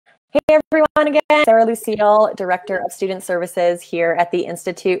Hey everyone again, Sarah Lucille, Director of Student Services here at the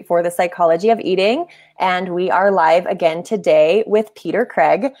Institute for the Psychology of Eating. And we are live again today with Peter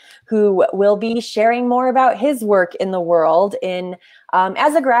Craig, who will be sharing more about his work in the world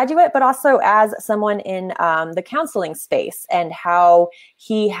as a graduate, but also as someone in the counseling space, and how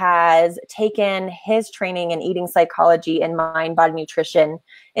he has taken his training in eating psychology and mind-body nutrition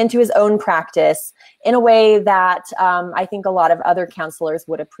into his own practice in a way that I think a lot of other counselors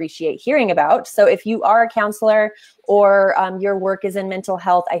would appreciate hearing about. So if you are a counselor or your work is in mental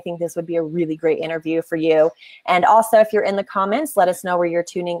health, I think this would be a really great interview for you. And also, if you're in the comments, let us know where you're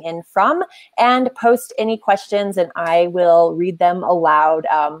tuning in from and post any questions, and I will read them aloud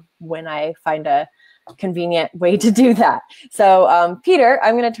when I find a convenient way to do that. So Peter,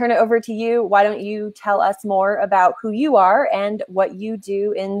 I'm going to turn it over to you. Why don't you tell us more about who you are and what you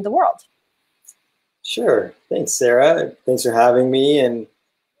do in the world? Sure. Thanks, Sarah. Thanks for having me. And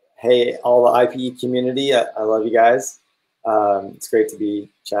hey, all the IPE community, I love you guys. It's great to be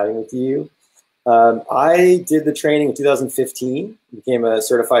chatting with you. I did the training in 2015, became a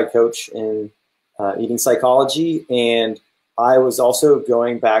certified coach in eating psychology, and I was also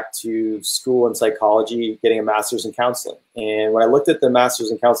going back to school in psychology, getting a master's in counseling. And when I looked at the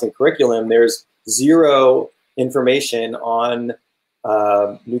master's in counseling curriculum, there's zero information on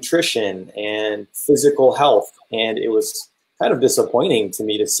nutrition and physical health. And it was kind of disappointing to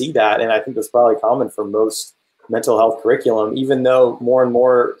me to see that. And I think that's probably common for most mental health curriculum, even though more and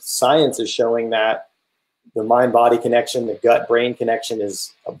more science is showing that the mind-body connection, the gut-brain connection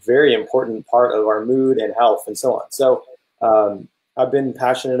is a very important part of our mood and health and so on. So I've been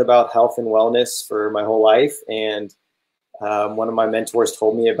passionate about health and wellness for my whole life. And one of my mentors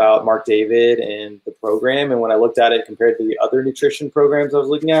told me about Marc David and the program. And when I looked at it compared to the other nutrition programs I was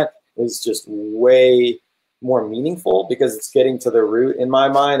looking at, it was just way more meaningful because it's getting to the root in my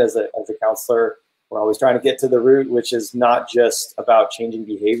mind as a counselor. We're always trying to get to the root, which is not just about changing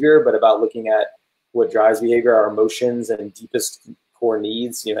behavior, but about looking at what drives behavior, our emotions and deepest core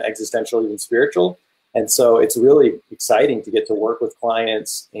needs, existential, even spiritual. And so it's really exciting to get to work with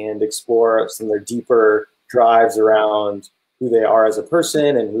clients and explore some of their deeper drives around who they are as a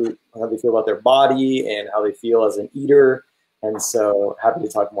person and how they feel about their body and how they feel as an eater. And so happy to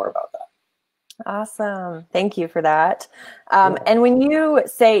talk more about that. Awesome. Thank you for that. And when you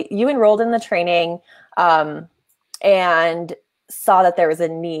say you enrolled in the training and saw that there was a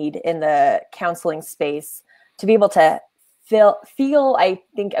need in the counseling space to be able to feel, I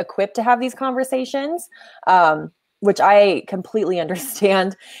think, equipped to have these conversations, which I completely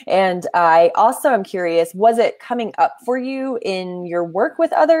understand. And I also am curious, was it coming up for you in your work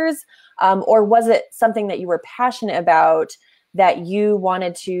with others? Or was it something that you were passionate about that you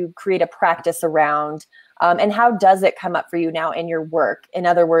wanted to create a practice around? And how does it come up for you now in your work? In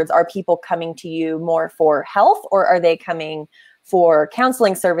other words, are people coming to you more for health, or are they coming for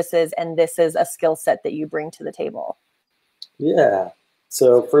counseling services and this is a skill set that you bring to the table? Yeah.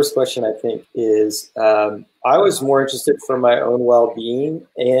 So first question, I think, is I was more interested for my own well-being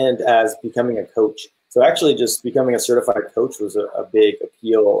and as becoming a coach. So actually just becoming a certified coach was a big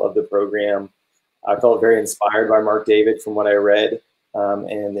appeal of the program. I felt very inspired by Marc David from what I read,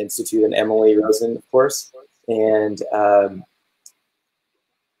 and the Institute and Emily Rosen, of course. And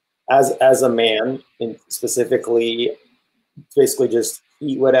as a man, and specifically, basically just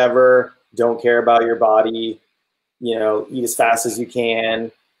eat whatever, don't care about your body, eat as fast as you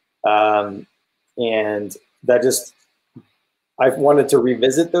can. And that just, I've wanted to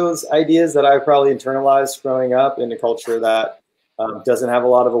revisit those ideas that I probably internalized growing up in a culture that doesn't have a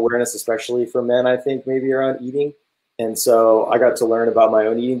lot of awareness, especially for men, I think, maybe around eating. And so I got to learn about my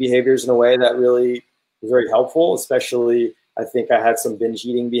own eating behaviors in a way that really was very helpful, especially I think I had some binge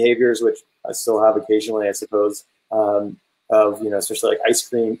eating behaviors, which I still have occasionally, I suppose, especially like ice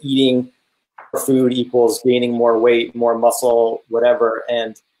cream, eating food equals gaining more weight, more muscle, whatever,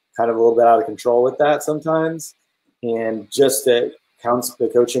 and kind of a little bit out of control with that sometimes. And just the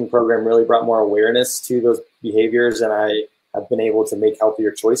coaching program really brought more awareness to those behaviors, and I have been able to make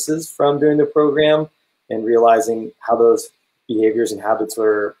healthier choices from doing the program and realizing how those behaviors and habits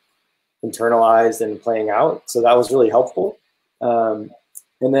were internalized and playing out. So that was really helpful. And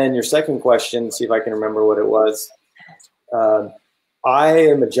then your second question, see if I can remember what it was. I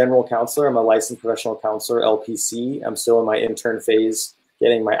am a general counselor. I'm a licensed professional counselor, LPC. I'm still in my intern phase,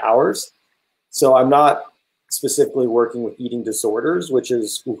 getting my hours. So I'm not specifically working with eating disorders, which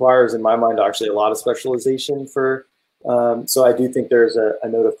requires, in my mind, actually a lot of specialization for. So I do think there's a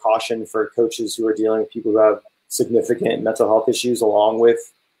note of caution for coaches who are dealing with people who have significant mental health issues along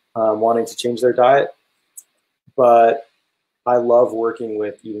with wanting to change their diet. But I love working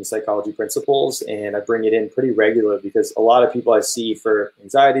with eating psychology principles, and I bring it in pretty regularly because a lot of people I see for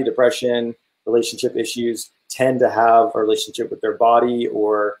anxiety, depression, relationship issues tend to have a relationship with their body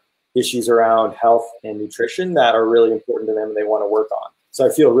or issues around health and nutrition that are really important to them and they want to work on. So I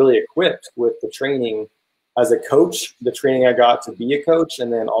feel really equipped with the training as a coach, the training I got to be a coach,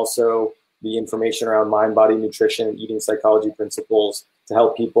 and then also the information around mind, body, nutrition, eating psychology principles to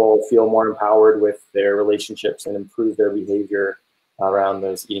help people feel more empowered with their relationships and improve their behavior around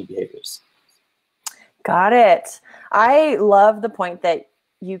those eating behaviors. Got it. I love the point that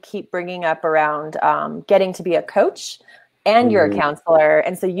you keep bringing up around getting to be a coach and you're a counselor.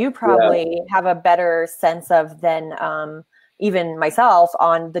 And so you probably have a better sense of than even myself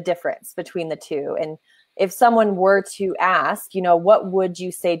on the difference between the two. And if someone were to ask, what would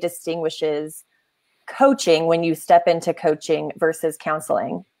you say distinguishes coaching when you step into coaching versus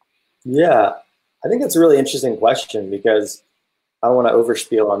counseling? Yeah, I think that's a really interesting question because I don't want to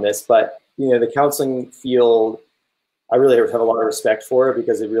overspiel on this, but the counseling field, I really have a lot of respect for it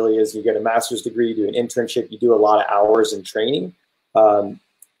because it really is, you get a master's degree, you do an internship, you do a lot of hours in training. And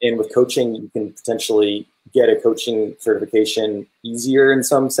with coaching, you can potentially get a coaching certification easier in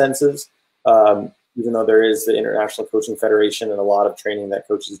some senses, even though there is the International Coaching Federation and a lot of training that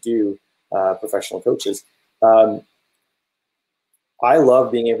coaches do, professional coaches. I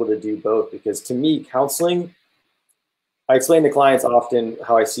love being able to do both because to me, counseling, I explain to clients often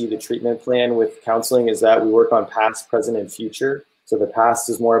how I see the treatment plan with counseling is that we work on past, present, and future. So the past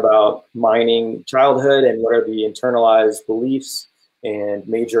is more about mining childhood and what are the internalized beliefs and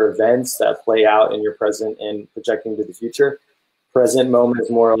major events that play out in your present and projecting to the future. Present moment is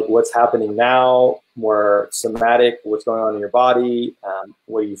more like what's happening now, more somatic, what's going on in your body,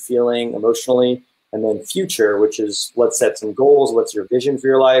 what are you feeling emotionally, and then future, which is let's set some goals, what's your vision for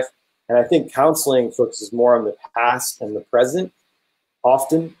your life. And I think counseling focuses more on the past and the present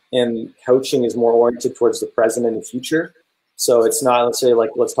often, and coaching is more oriented towards the present and the future. So it's not, let's say, like,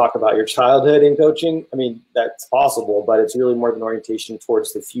 let's talk about your childhood in coaching. I mean, that's possible, but it's really more of an orientation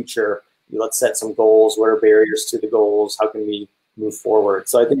towards the future. Let's set some goals. What are barriers to the goals? How can we move forward?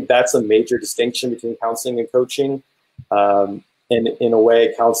 So I think that's a major distinction between counseling and coaching. And in a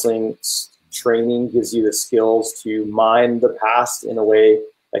way, counseling training gives you the skills to mine the past in a way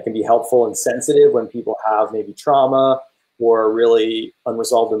that can be helpful and sensitive when people have maybe trauma or really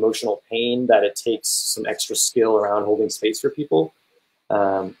unresolved emotional pain, that it takes some extra skill around holding space for people.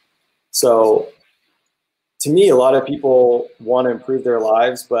 So to me, a lot of people want to improve their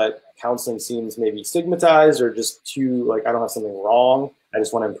lives, but counseling seems maybe stigmatized or just too, like, I don't have something wrong, I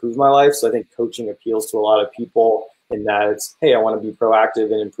just want to improve my life. So I think coaching appeals to a lot of people in that it's, hey, I want to be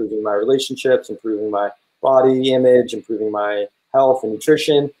proactive in improving my relationships, improving my body image, improving my health and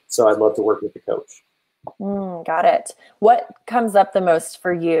nutrition. So I'd love to work with the coach. Got it. What comes up the most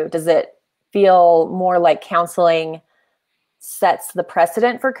for you? Does it feel more like counseling sets the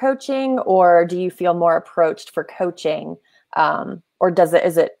precedent for coaching, or do you feel more approached for coaching? Or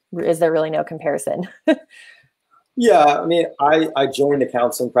is there really no comparison? Yeah, I mean, I joined a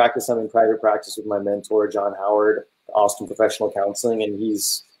counseling practice. I'm in private practice with my mentor, John Howard, Austin Professional Counseling, and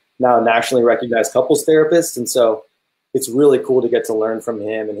he's now a nationally recognized couples therapist. And so it's really cool to get to learn from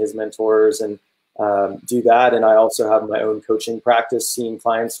him and his mentors and do that. And I also have my own coaching practice, seeing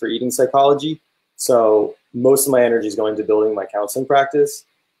clients for eating psychology. So most of my energy is going to building my counseling practice.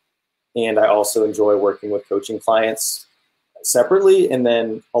 And I also enjoy working with coaching clients separately. And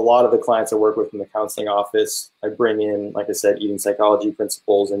then a lot of the clients I work with in the counseling office, I bring in, like I said, eating psychology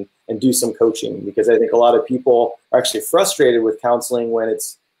principles and do some coaching, because I think a lot of people are actually frustrated with counseling when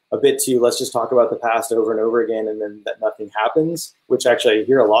it's a bit too, let's just talk about the past over and over again, and then that nothing happens, which actually I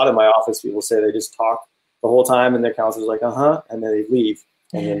hear a lot of my office people say they just talk the whole time and their counselor's like, and then they leave.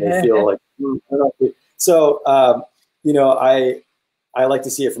 And then they feel like, So, I like to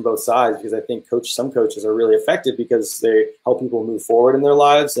see it from both sides, because I think some coaches are really effective because they help people move forward in their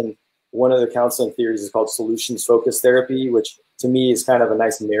lives. And one of the counseling theories is called solutions-focused therapy, which to me is kind of a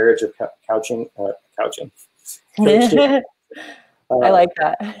nice marriage of coaching. I like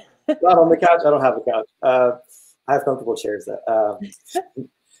that. Not on the couch. I don't have a couch. I have comfortable chairs.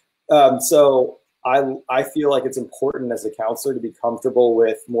 So I feel like it's important as a counselor to be comfortable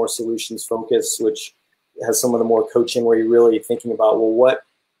with more solutions focus, which has some of the more coaching where you're really thinking about, well,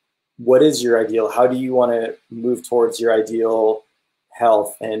 what is your ideal? How do you want to move towards your ideal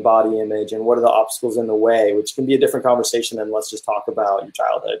health and body image? And what are the obstacles in the way, which can be a different conversation than let's just talk about your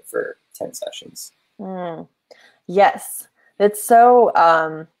childhood for 10 sessions. Yes. It's so,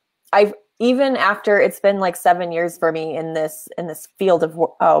 I've, even after it's been like 7 years for me in this field of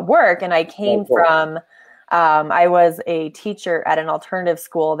work, and I came from I was a teacher at an alternative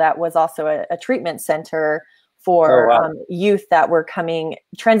school that was also a treatment center for youth that were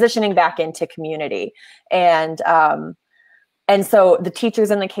transitioning back into community. And so the teachers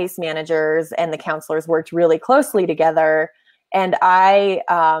and the case managers and the counselors worked really closely together. And I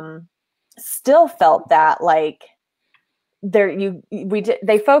still felt that like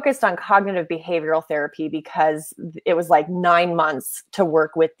they focused on cognitive behavioral therapy because it was like 9 months to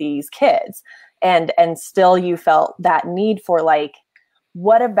work with these kids. And still you felt that need for like,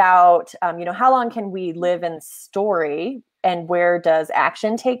 what about, how long can we live in story and where does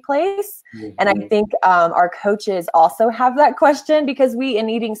action take place? Mm-hmm. And I think our coaches also have that question because we in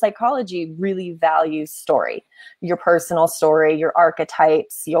eating psychology really value story, your personal story, your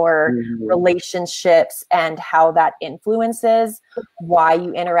archetypes, your relationships, and how that influences why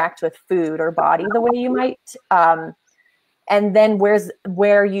you interact with food or body the way you might. And then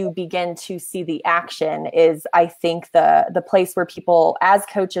where you begin to see the action is, I think, the place where people as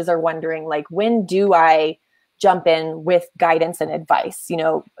coaches are wondering, like, when do I jump in with guidance and advice?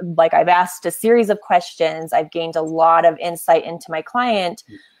 Like I've asked a series of questions. I've gained a lot of insight into my client.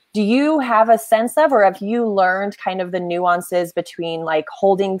 Do you have a sense of, or have you learned kind of the nuances between like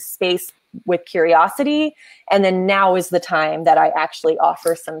holding space with curiosity and then now is the time that I actually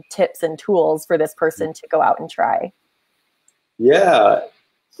offer some tips and tools for this person to go out and try? Yeah,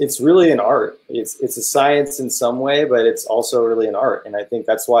 it's really an art. It's a science in some way, but it's also really an art. And I think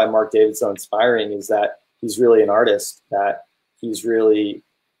that's why Marc David's so inspiring, is that he's really an artist, that he's really,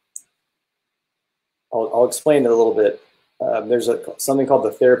 I'll explain it a little bit. There's something called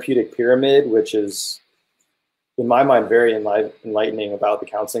the therapeutic pyramid, which is, in my mind, very enlightening about the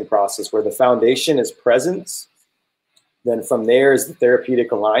counseling process, where the foundation is presence. Then from there is the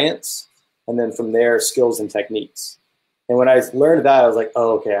therapeutic alliance. And then from there, skills and techniques. And when I learned that, I was like,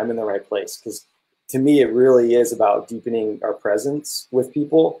 oh, okay, I'm in the right place. Because to me, it really is about deepening our presence with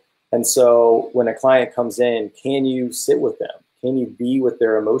people. And so when a client comes in, can you sit with them? Can you be with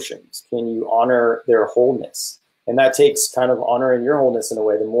their emotions? Can you honor their wholeness? And that takes kind of honoring your wholeness in a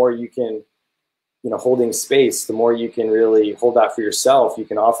way. The more you can, holding space, the more you can really hold that for yourself, you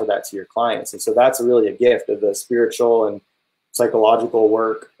can offer that to your clients. And so that's really a gift of the spiritual and psychological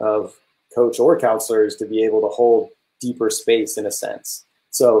work of coach or counselors, to be able to hold deeper space in a sense.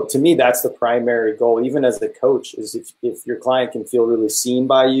 So to me, that's the primary goal, even as the coach, is if your client can feel really seen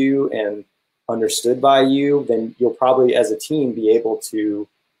by you and understood by you, then you'll probably as a team be able to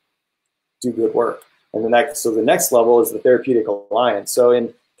do good work. And the next level is the therapeutic alliance. So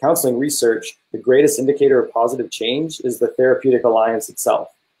in counseling research, the greatest indicator of positive change is the therapeutic alliance itself.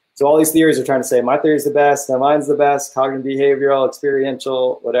 So all these theories are trying to say, my theory is the best, now mine's the best, cognitive behavioral,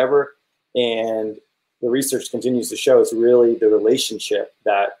 experiential, whatever. And the research continues to show it's really the relationship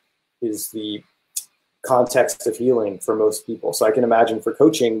that is the context of healing for most people. So I can imagine for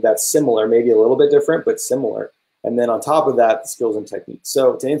coaching, that's similar, maybe a little bit different, but similar. And then on top of that, the skills and techniques.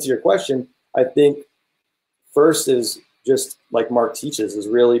 So to answer your question, I think first is just like Marc teaches, is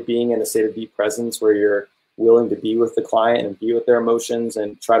really being in a state of deep presence where you're willing to be with the client and be with their emotions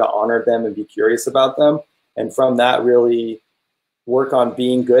and try to honor them and be curious about them. And from that, really work on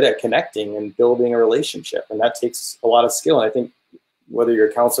being good at connecting and building a relationship. And that takes a lot of skill. And I think whether you're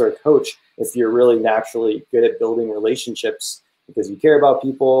a counselor or coach, if you're really naturally good at building relationships because you care about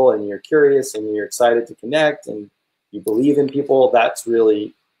people and you're curious and you're excited to connect and you believe in people, that's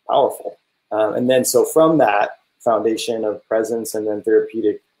really powerful. And then so from that foundation of presence and then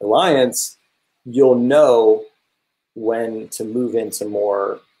therapeutic alliance, you'll know when to move into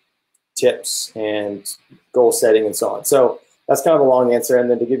more tips and goal setting and so on. So that's kind of a long answer. And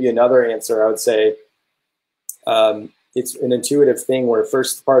then to give you another answer, I would say it's an intuitive thing where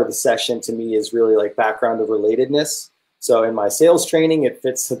first part of the session to me is really like background of relatedness. So in my sales training, it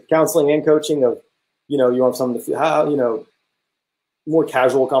fits counseling and coaching of, you want someone to feel how, more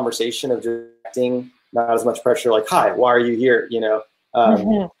casual conversation of directing, not as much pressure like, hi, why are you here? There's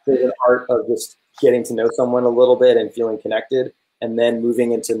an art of just getting to know someone a little bit and feeling connected, and then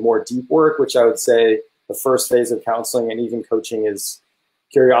moving into more deep work, which I would say the first phase of counseling and even coaching is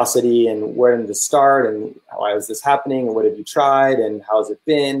curiosity and where did this start and why is this happening and what have you tried and how's it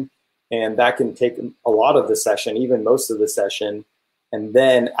been? And that can take a lot of the session, even most of the session. And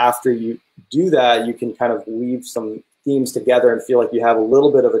then after you do that, you can kind of weave some themes together and feel like you have a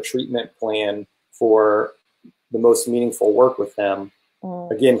little bit of a treatment plan for the most meaningful work with them.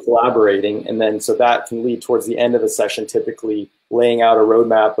 Again, collaborating. And then so that can lead towards the end of the session, typically laying out a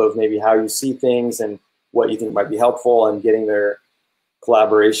roadmap of maybe how you see things and what you think might be helpful and getting their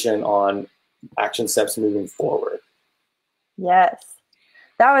collaboration on action steps moving forward. Yes.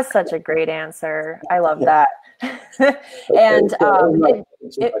 That was such a great answer. I love that. And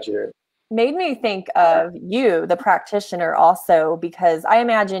it made me think of you, the practitioner, also, because I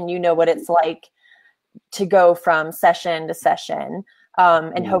imagine you know what it's like to go from session to session.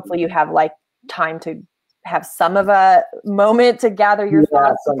 And hopefully you have like time to have some of a moment to gather your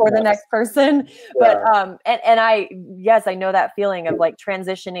thoughts before the next person. But yes, I know that feeling of like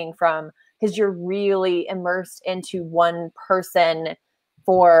transitioning from, because you're really immersed into one person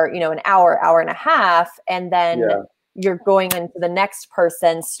for, an hour and a half, and then you're going into the next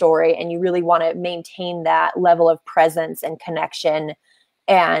person's story, and you really want to maintain that level of presence and connection.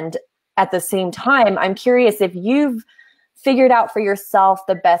 And at the same time, I'm curious if you've figured out for yourself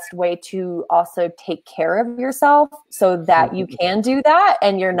the best way to also take care of yourself so that you can do that,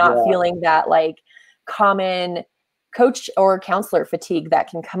 and you're not feeling that like common coach or counselor fatigue that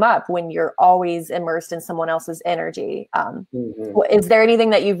can come up when you're always immersed in someone else's energy. Is there anything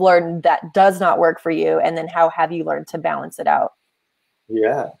that you've learned that does not work for you? And then how have you learned to balance it out?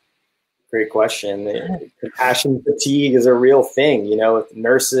 Yeah, great question. Compassion fatigue is a real thing, with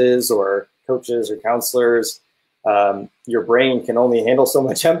nurses or coaches or counselors. Your brain can only handle so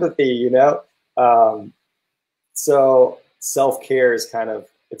much empathy, so self-care is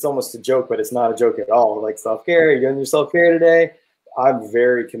it's almost a joke, but it's not a joke at all. Like self-care, you're doing your self-care today. I'm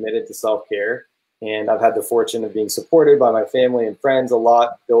very committed to self-care, and I've had the fortune of being supported by my family and friends a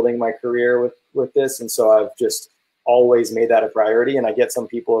lot, building my career with this. And so I've just always made that a priority. And I get some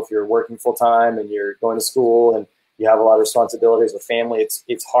people, if you're working full-time and you're going to school and you have a lot of responsibilities with family,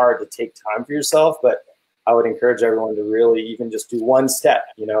 it's hard to take time for yourself. But I would encourage everyone to really even just do one step,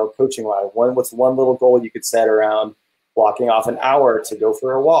 coaching-wise. What's one little goal you could set around blocking off an hour to go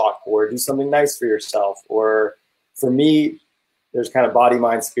for a walk or do something nice for yourself? Or for me, there's kind of body,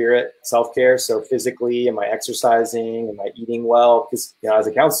 mind, spirit, self-care. So physically, am I exercising? Am I eating well? Because, as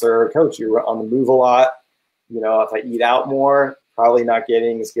a counselor or a coach, you're on the move a lot. If I eat out more, probably not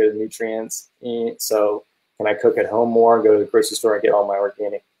getting as good nutrients. So can I cook at home more, go to the grocery store and get all my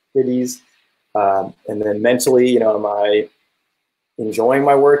organic goodies? And then mentally, am I enjoying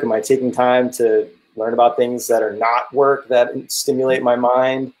my work? Am I taking time to learn about things that are not work that stimulate my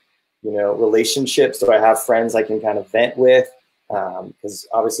mind? Relationships. Do I have friends I can kind of vent with? Because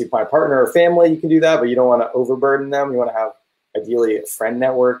obviously my partner or family, you can do that, but you don't want to overburden them. You want to have ideally a friend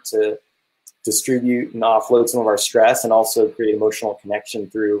network to distribute and offload some of our stress, and also create emotional connection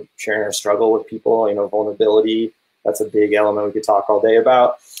through sharing our struggle with people. Vulnerability, that's a big element we could talk all day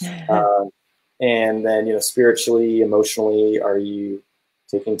about. And then, spiritually, emotionally, are you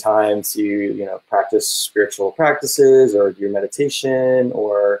taking time to, practice spiritual practices or do your meditation,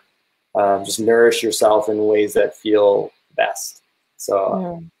 or just nourish yourself in ways that feel best?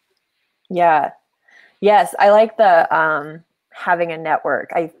 So, yeah. Yes. I like the, having a network.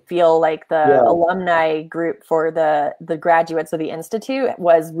 I feel like the alumni group for the graduates of the Institute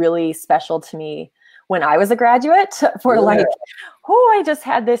was really special to me when I was a graduate, for I just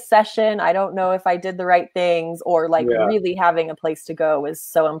had this session. I don't know if I did the right things, or really having a place to go was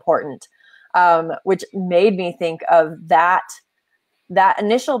so important, which made me think of that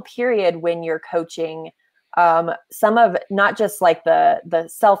initial period when you're coaching, some of not just like the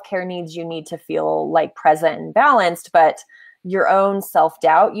self-care needs you need to feel like present and balanced, but your own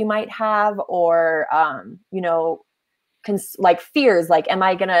self-doubt you might have, or, like fears, like, am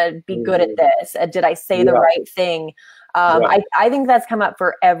I going to be good at this? Did I say the right thing? I think that's come up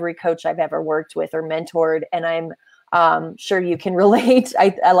for every coach I've ever worked with or mentored. And I'm sure you can relate.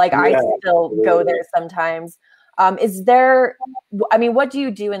 I still go there sometimes. Is there, what do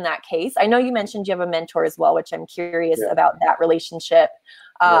you do in that case? I know you mentioned you have a mentor as well, which I'm curious about that relationship.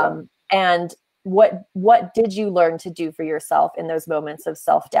 And what did you learn to do for yourself in those moments of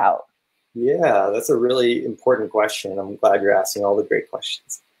self-doubt? Yeah, that's a really important question. I'm glad you're asking all the great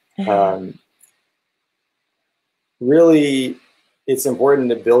questions. Really, it's important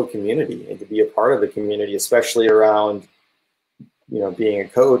to build community and to be a part of the community, especially around, being a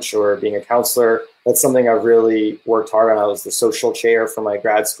coach or being a counselor. That's something I've really worked hard on. I was the social chair for my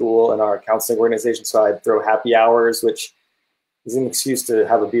grad school and our counseling organization, so I'd throw happy hours, which is an excuse to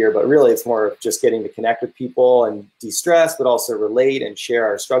have a beer, but really it's more of just getting to connect with people and de-stress, but also relate and share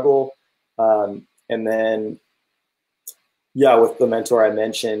our struggle. And then, with the mentor I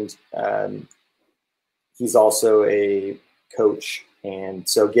mentioned, he's also a coach. And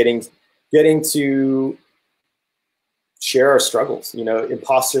so getting to share our struggles,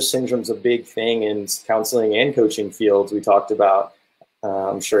 imposter syndrome is a big thing in counseling and coaching fields. We talked about,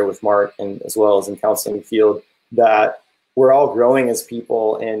 I'm sure with Mark, and as well as in counseling field, that we're all growing as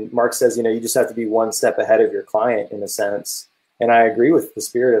people. And Mark says, you just have to be one step ahead of your client in a sense. And I agree with the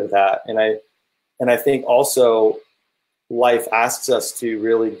spirit of that. And I think also life asks us to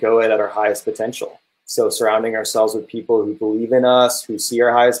really go at our highest potential. So surrounding ourselves with people who believe in us, who see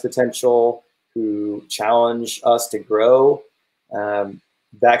our highest potential, who challenge us to grow,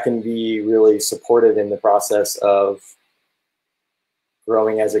 that can be really supportive in the process of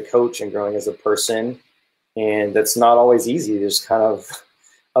growing as a coach and growing as a person. And that's not always easy. There's kind of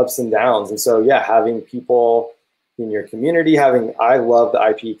ups and downs. And so, yeah, having people in your community, I love the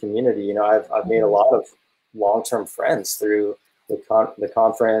IPE community. You know, I've made a lot of long-term friends through the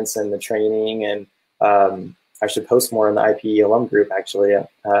conference and the training, and I should post more in the IPE alum group, actually.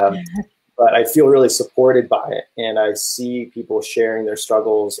 But I feel really supported by it, and I see people sharing their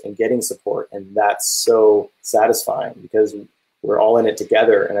struggles and getting support, and that's so satisfying because we're all in it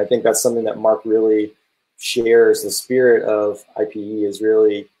together. And I think that's something that Marc really shares. The spirit of IPE is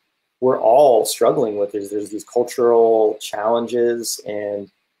really, we're all struggling with. There's these cultural challenges, and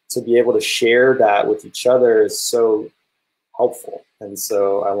to be able to share that with each other is so helpful. And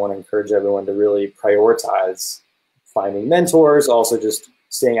so I want to encourage everyone to really prioritize finding mentors, also just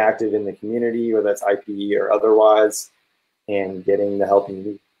staying active in the community, whether that's IPE or otherwise, and getting the help you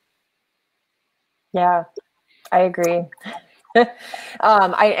need. Yeah, I agree.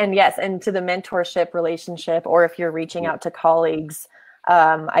 And yes, and to the mentorship relationship, or if you're reaching out to colleagues,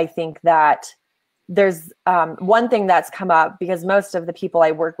 I think that there's one thing that's come up, because most of the people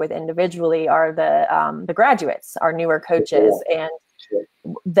I work with individually are the graduates, our newer coaches, and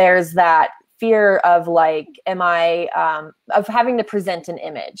there's that fear of like, of having to present an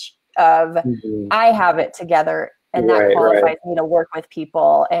image of I have it together, and that qualifies me to work with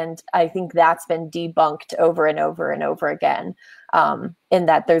people. And I think that's been debunked over and over and over again, in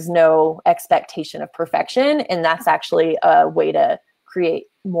that there's no expectation of perfection. And that's actually a way to create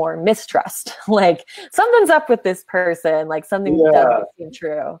more mistrust. Like, something's up with this person, like something doesn't seem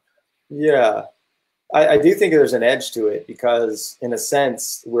true. Yeah. I do think there's an edge to it, because in a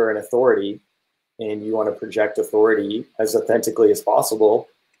sense, we're an authority, and you want to project authority as authentically as possible,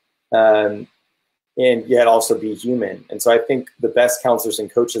 and yet also be human. And so I think the best counselors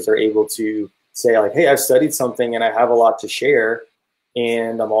and coaches are able to say like, hey, I've studied something and I have a lot to share,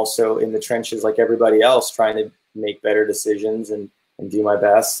 and I'm also in the trenches like everybody else, trying to make better decisions and do my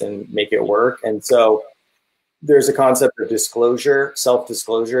best and make it work. And so there's a concept of disclosure,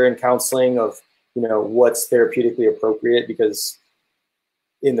 self-disclosure in counseling, of, you know, what's therapeutically appropriate, because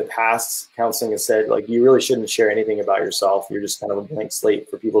in the past, counseling has said, like, you really shouldn't share anything about yourself. You're just kind of a blank slate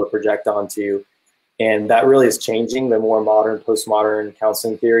for people to project onto. And that really is changing. The more modern, postmodern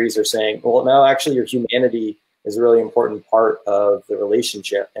counseling theories are saying, well, no, actually, your humanity is a really important part of the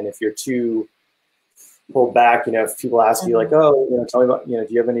relationship. And if you're too pulled back, you know, if people ask you like, oh, you know, tell me about, you know,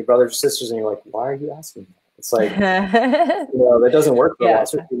 do you have any brothers or sisters? And you're like, why are you asking that? It's like, you know, that doesn't work for a lot,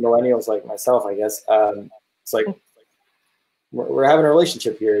 especially millennials like myself, I guess. It's like, we're having a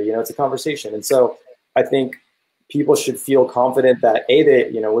relationship here, you know, it's a conversation. And so I think people should feel confident that they,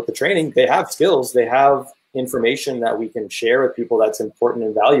 you know, with the training, they have skills, they have information that we can share with people that's important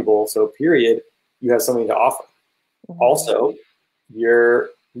and valuable. So period, you have something to offer. Also, you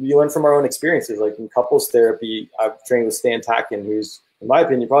learn from our own experiences. Like in couples therapy, I've trained with Stan Tatkin, who's, in my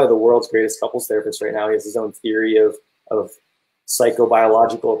opinion, probably the world's greatest couples therapist right now. He has his own theory of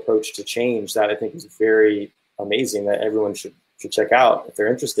psychobiological approach to change that I think is very amazing, that everyone should check out if they're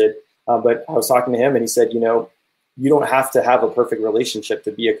interested. But I was talking to him and he said, you know, you don't have to have a perfect relationship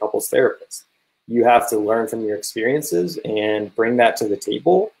to be a couples therapist. You have to learn from your experiences and bring that to the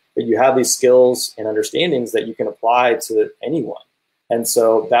table, but you have these skills and understandings that you can apply to anyone. And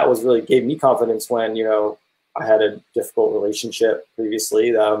so that was really gave me confidence when, you know, I had a difficult relationship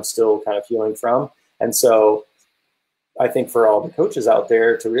previously that I'm still kind of healing from. And so I think for all the coaches out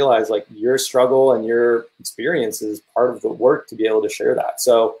there to realize like your struggle and your experience is part of the work to be able to share that.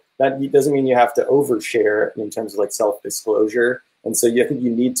 So that doesn't mean you have to overshare in terms of like self-disclosure. And so I think you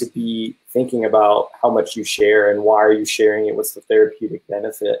need to be thinking about how much you share and why are you sharing it, what's the therapeutic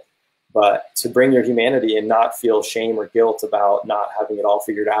benefit, but to bring your humanity and not feel shame or guilt about not having it all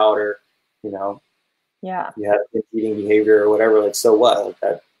figured out, or, you know, you have eating behavior or whatever, like, so what, like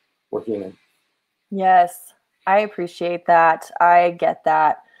that, we're human. Yes, I appreciate that. I get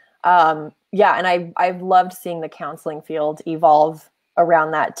that. Yeah, and I've loved seeing the counseling field evolve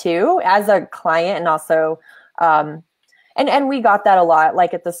around that too, as a client, and also, and we got that a lot,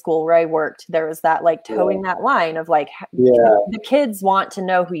 like at the school where I worked, there was that like towing that line of like, the kids want to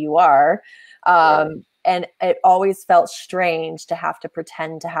know who you are. And it always felt strange to have to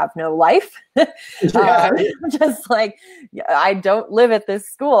pretend to have no life. Just like, I don't live at this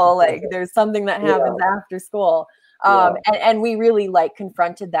school. Like there's something that happens after school. And we really like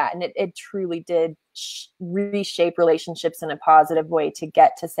confronted that, and it truly did reshape relationships in a positive way to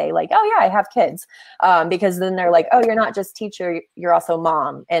get to say like, oh yeah, I have kids, because then they're like, oh, you're not just teacher, you're also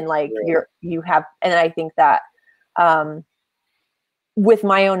mom, and like you have, and I think that with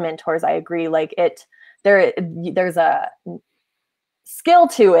my own mentors, I agree, like there's a skill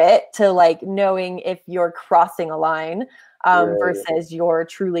to it, to like knowing if you're crossing a line, versus you're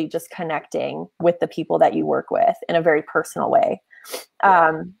truly just connecting with the people that you work with in a very personal way.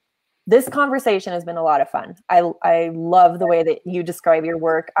 This conversation has been a lot of fun. I love the way that you describe your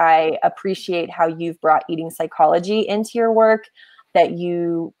work. I appreciate how you've brought eating psychology into your work, that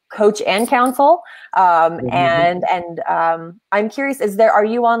you coach and counsel. And I'm curious, are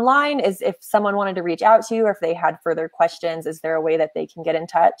you online? If someone wanted to reach out to you, or if they had further questions, is there a way that they can get in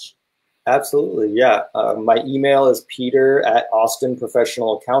touch? Absolutely. Yeah. My email is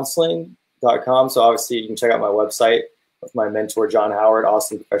peter@austinprofessionalcounseling.com. So obviously you can check out my website with my mentor, John Howard,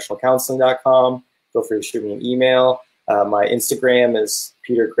 austinprofessionalcounseling.com. Feel free to shoot me an email. My Instagram is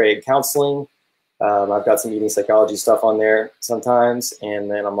Peter Craig Counseling. I've got some eating psychology stuff on there sometimes.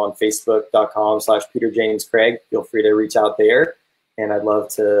 And then I'm on facebook.com/Peter James Craig. Feel free to reach out there, and I'd love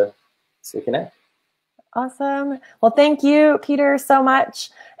to connect. Awesome. Well, thank you, Peter, so much.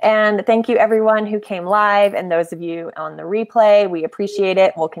 And thank you everyone who came live, and those of you on the replay. We appreciate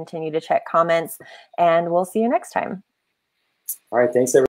it. We'll continue to check comments, and we'll see you next time. All right. Thanks, everyone.